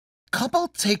Couple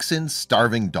takes in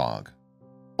starving dog,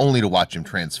 only to watch him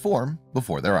transform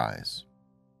before their eyes.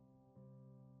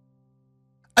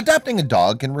 Adopting a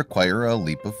dog can require a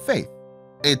leap of faith.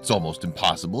 It's almost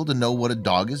impossible to know what a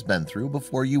dog has been through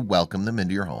before you welcome them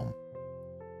into your home.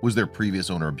 Was their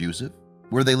previous owner abusive?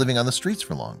 Were they living on the streets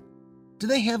for long? Do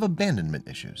they have abandonment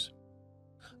issues?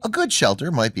 A good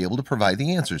shelter might be able to provide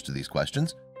the answers to these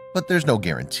questions, but there's no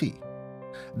guarantee.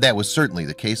 That was certainly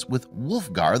the case with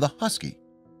Wolfgar the husky,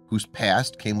 whose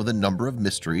past came with a number of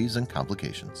mysteries and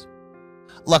complications.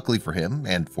 Luckily for him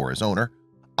and for his owner,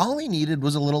 all he needed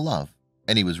was a little love,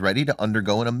 and he was ready to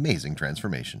undergo an amazing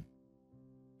transformation.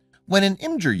 When an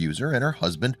Imgur user and her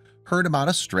husband heard about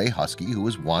a stray husky who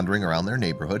was wandering around their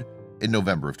neighborhood in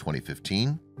November of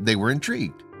 2015, they were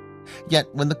intrigued.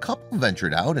 Yet when the couple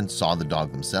ventured out and saw the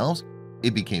dog themselves,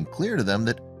 it became clear to them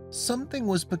that something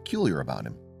was peculiar about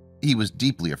him. He was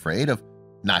deeply afraid of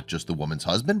not just the woman's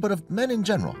husband, but of men in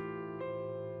general.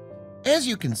 As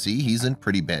you can see, he's in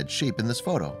pretty bad shape in this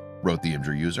photo, wrote the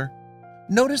Imgur user.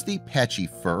 Notice the patchy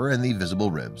fur and the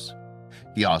visible ribs.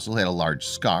 He also had a large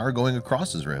scar going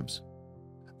across his ribs.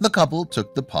 The couple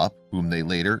took the pup, whom they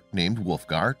later named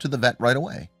Wolfgar, to the vet right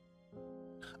away.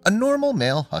 A normal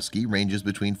male husky ranges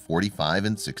between 45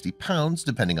 and 60 pounds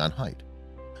depending on height.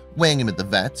 Weighing him at the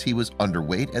vet's, he was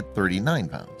underweight at 39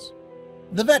 pounds.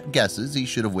 The vet guesses he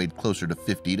should have weighed closer to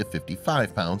 50 to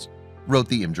 55 pounds, wrote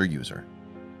the Imgur user.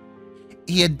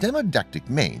 He had demodectic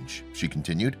mange, she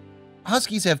continued.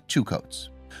 Huskies have two coats,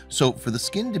 so for the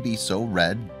skin to be so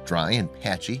red, dry, and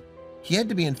patchy, he had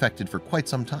to be infected for quite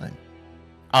some time.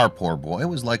 Our poor boy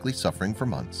was likely suffering for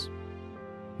months.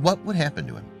 What would happen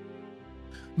to him?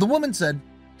 The woman said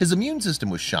his immune system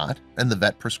was shot and the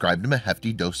vet prescribed him a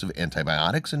hefty dose of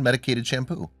antibiotics and medicated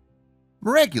shampoo.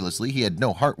 Miraculously, he had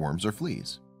no heartworms or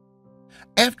fleas.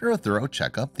 After a thorough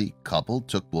checkup, the couple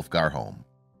took Wolfgar home.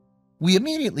 We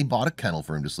immediately bought a kennel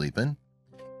for him to sleep in.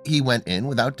 He went in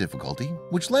without difficulty,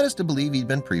 which led us to believe he'd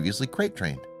been previously crate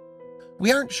trained.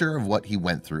 We aren't sure of what he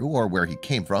went through or where he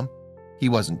came from. He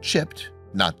wasn't chipped,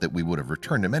 not that we would have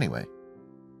returned him anyway.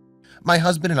 My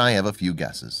husband and I have a few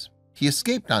guesses. He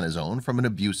escaped on his own from an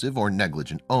abusive or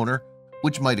negligent owner,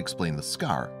 which might explain the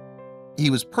scar. He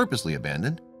was purposely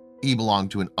abandoned. He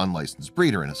belonged to an unlicensed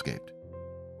breeder and escaped.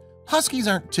 Huskies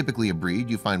aren't typically a breed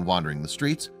you find wandering the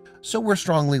streets, so we're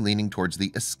strongly leaning towards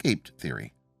the escaped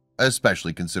theory,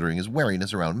 especially considering his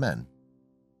wariness around men.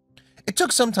 It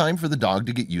took some time for the dog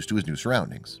to get used to his new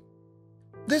surroundings.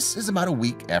 This is about a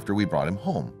week after we brought him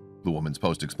home, the woman's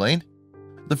post explained.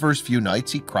 The first few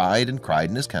nights he cried and cried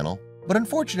in his kennel, but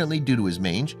unfortunately due to his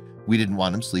mange, we didn't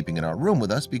want him sleeping in our room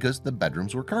with us because the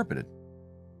bedrooms were carpeted.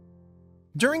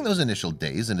 During those initial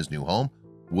days in his new home,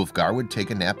 Wolfgar would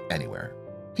take a nap anywhere.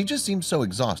 He just seemed so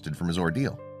exhausted from his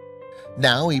ordeal.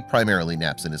 Now he primarily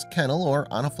naps in his kennel or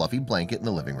on a fluffy blanket in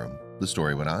the living room, the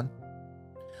story went on.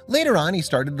 Later on, he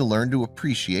started to learn to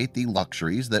appreciate the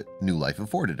luxuries that new life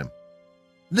afforded him.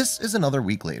 This is another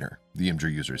week later, the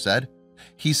Imgur user said.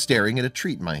 He's staring at a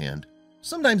treat in my hand.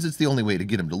 Sometimes it's the only way to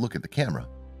get him to look at the camera.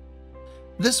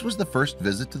 This was the first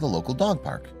visit to the local dog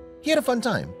park. He had a fun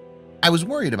time. I was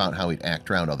worried about how he'd act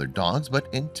around other dogs, but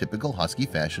in typical husky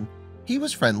fashion, he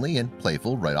was friendly and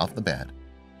playful right off the bat.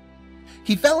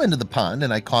 He fell into the pond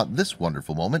and I caught this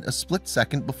wonderful moment a split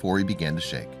second before he began to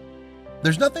shake.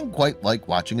 There's nothing quite like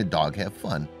watching a dog have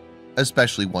fun,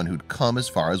 especially one who'd come as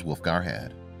far as Wolfgar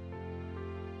had.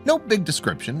 No big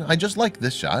description, I just like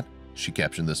this shot, she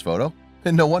captioned this photo,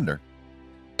 and no wonder.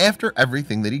 After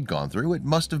everything that he'd gone through, it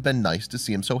must have been nice to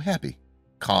see him so happy,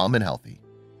 calm and healthy.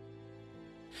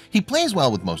 He plays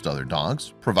well with most other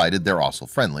dogs, provided they're also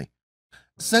friendly.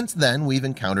 Since then, we've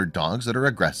encountered dogs that are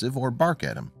aggressive or bark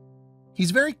at him.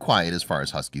 He's very quiet as far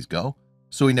as huskies go,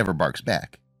 so he never barks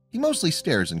back. He mostly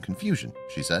stares in confusion,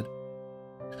 she said.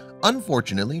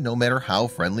 Unfortunately, no matter how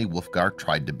friendly Wolfgar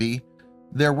tried to be,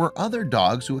 there were other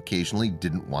dogs who occasionally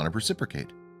didn't want to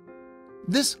reciprocate.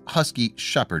 This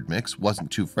husky-shepherd mix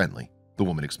wasn't too friendly, the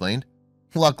woman explained.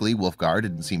 Luckily, Wolfgar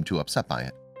didn't seem too upset by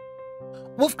it.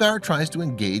 Wolfgar tries to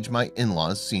engage my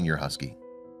in-laws' senior husky.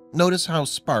 Notice how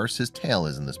sparse his tail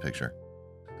is in this picture.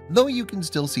 Though you can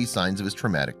still see signs of his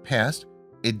traumatic past,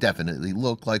 it definitely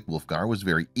looked like Wolfgar was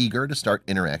very eager to start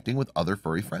interacting with other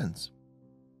furry friends.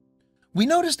 We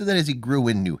noticed that as he grew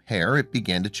in new hair, it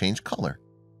began to change color.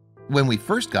 When we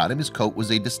first got him, his coat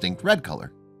was a distinct red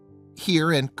color.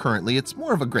 Here and currently it's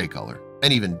more of a gray color,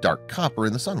 and even dark copper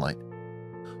in the sunlight.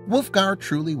 Wolfgar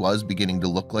truly was beginning to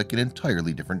look like an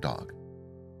entirely different dog.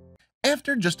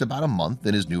 After just about a month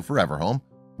in his new forever home,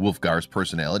 Wolfgar's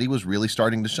personality was really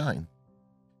starting to shine.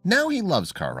 Now he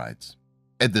loves car rides.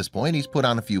 At this point, he's put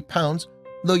on a few pounds,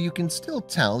 though you can still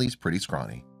tell he's pretty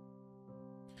scrawny.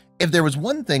 If there was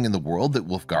one thing in the world that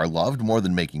Wolfgar loved more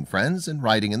than making friends and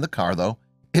riding in the car, though,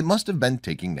 it must have been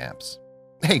taking naps.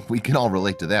 Hey, we can all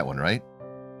relate to that one, right?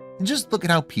 Just look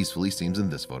at how peaceful he seems in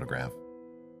this photograph.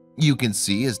 You can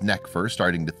see his neck fur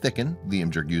starting to thicken, the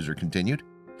Imgur user continued.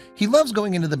 He loves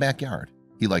going into the backyard.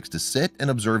 He likes to sit and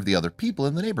observe the other people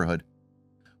in the neighborhood.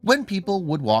 When people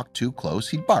would walk too close,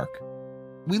 he'd bark.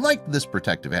 We liked this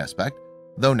protective aspect,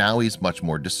 though now he's much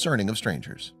more discerning of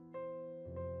strangers.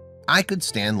 I could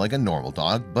stand like a normal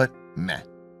dog, but meh.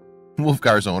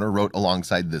 Wolfgar's owner wrote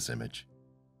alongside this image.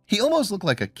 He almost looked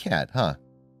like a cat, huh?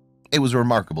 It was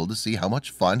remarkable to see how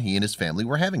much fun he and his family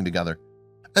were having together,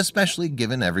 especially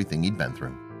given everything he'd been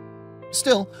through.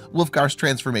 Still, Wolfgar's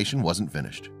transformation wasn't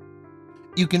finished.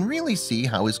 You can really see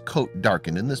how his coat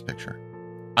darkened in this picture.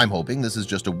 I'm hoping this is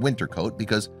just a winter coat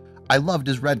because I loved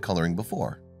his red coloring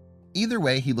before. Either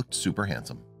way, he looked super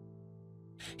handsome.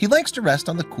 He likes to rest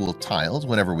on the cool tiles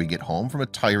whenever we get home from a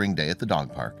tiring day at the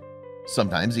dog park.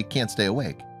 Sometimes he can't stay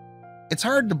awake. It's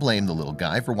hard to blame the little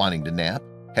guy for wanting to nap.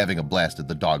 Having a blast at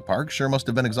the dog park sure must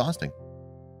have been exhausting.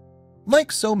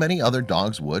 Like so many other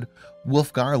dogs would,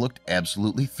 Wolfgar looked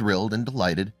absolutely thrilled and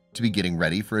delighted to be getting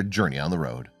ready for a journey on the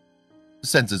road.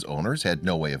 Since his owners had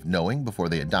no way of knowing before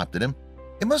they adopted him,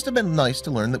 it must have been nice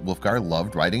to learn that Wolfgar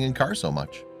loved riding in cars so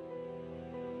much.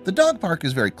 The dog park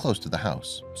is very close to the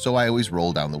house, so I always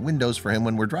roll down the windows for him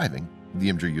when we're driving, the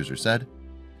Imgur user said.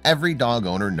 Every dog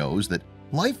owner knows that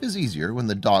life is easier when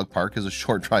the dog park is a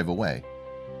short drive away,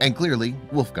 and clearly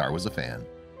Wolfgar was a fan.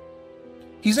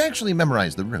 He's actually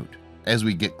memorized the route. As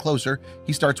we get closer,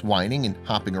 he starts whining and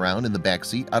hopping around in the back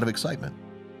seat out of excitement.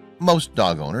 Most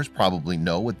dog owners probably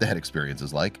know what that experience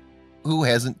is like. Who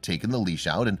hasn't taken the leash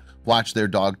out and watched their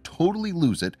dog totally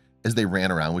lose it as they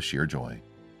ran around with sheer joy?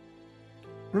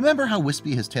 Remember how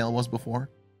wispy his tail was before?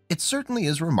 It certainly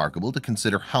is remarkable to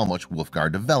consider how much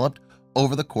Wolfgar developed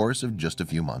over the course of just a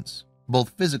few months,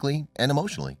 both physically and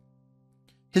emotionally.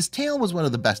 His tail was one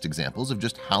of the best examples of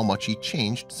just how much he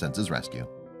changed since his rescue.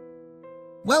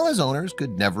 While his owners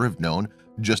could never have known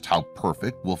just how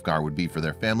perfect Wolfgar would be for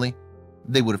their family,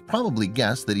 they would have probably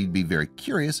guessed that he'd be very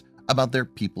curious about their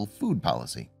people food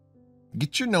policy.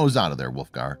 Get your nose out of there,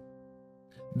 Wolfgar.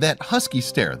 That husky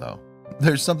stare, though,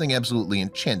 there's something absolutely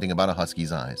enchanting about a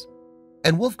husky's eyes,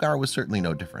 and Wolfgar was certainly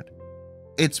no different.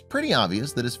 It's pretty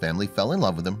obvious that his family fell in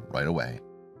love with him right away.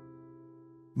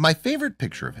 My favorite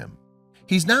picture of him.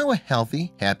 He's now a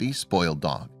healthy, happy, spoiled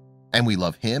dog, and we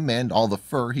love him and all the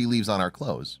fur he leaves on our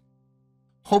clothes.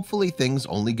 Hopefully things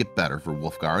only get better for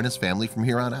Wolfgar and his family from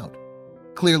here on out.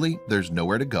 Clearly, there's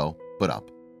nowhere to go but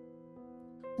up.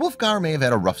 Wolfgar may have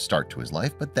had a rough start to his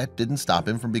life, but that didn't stop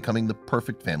him from becoming the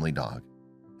perfect family dog.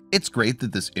 It's great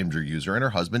that this Imgur user and her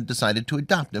husband decided to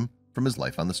adopt him from his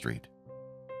life on the street.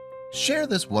 Share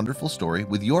this wonderful story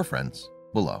with your friends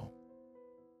below.